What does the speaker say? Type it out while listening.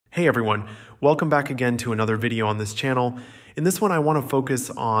Hey everyone, welcome back again to another video on this channel. In this one I want to focus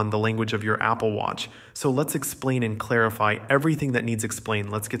on the language of your Apple Watch. So let's explain and clarify everything that needs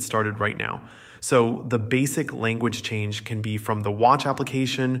explained. Let's get started right now. So the basic language change can be from the watch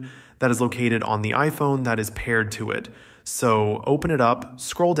application that is located on the iPhone that is paired to it. So open it up,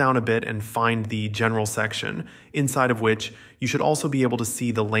 scroll down a bit and find the general section, inside of which you should also be able to see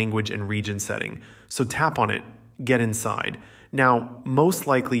the language and region setting. So tap on it, get inside. Now, most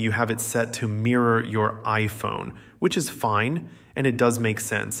likely you have it set to mirror your iPhone, which is fine, and it does make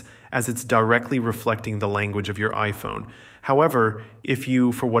sense, as it's directly reflecting the language of your iPhone. However, if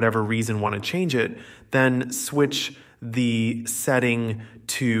you, for whatever reason, want to change it, then switch the setting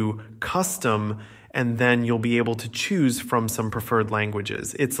to custom, and then you'll be able to choose from some preferred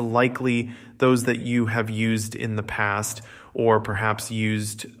languages. It's likely those that you have used in the past, or perhaps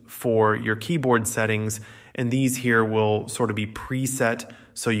used for your keyboard settings, and these here will sort of be preset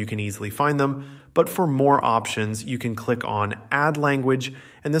so you can easily find them. But for more options, you can click on Add Language,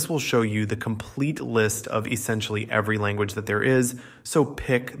 and this will show you the complete list of essentially every language that there is, so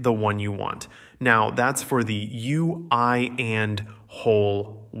pick the one you want. Now, that's for the UI and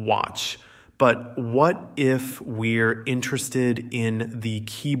whole watch. But what if we're interested in the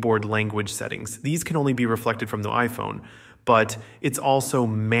keyboard language settings? These can only be reflected from the iPhone, but it's also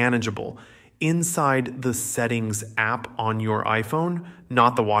manageable. Inside the settings app on your iPhone,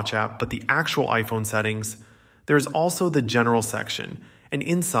 not the watch app, but the actual iPhone settings, there's also the general section. And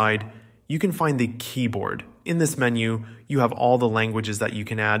inside, you can find the keyboard. In this menu, you have all the languages that you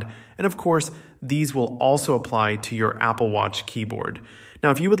can add. And of course, these will also apply to your Apple Watch keyboard.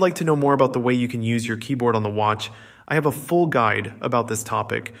 Now, if you would like to know more about the way you can use your keyboard on the watch, I have a full guide about this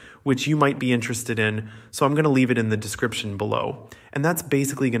topic, which you might be interested in, so I'm going to leave it in the description below. And that's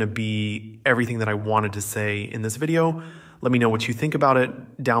basically going to be everything that I wanted to say in this video. Let me know what you think about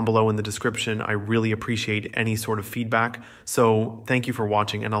it down below in the description. I really appreciate any sort of feedback. So thank you for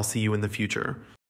watching, and I'll see you in the future.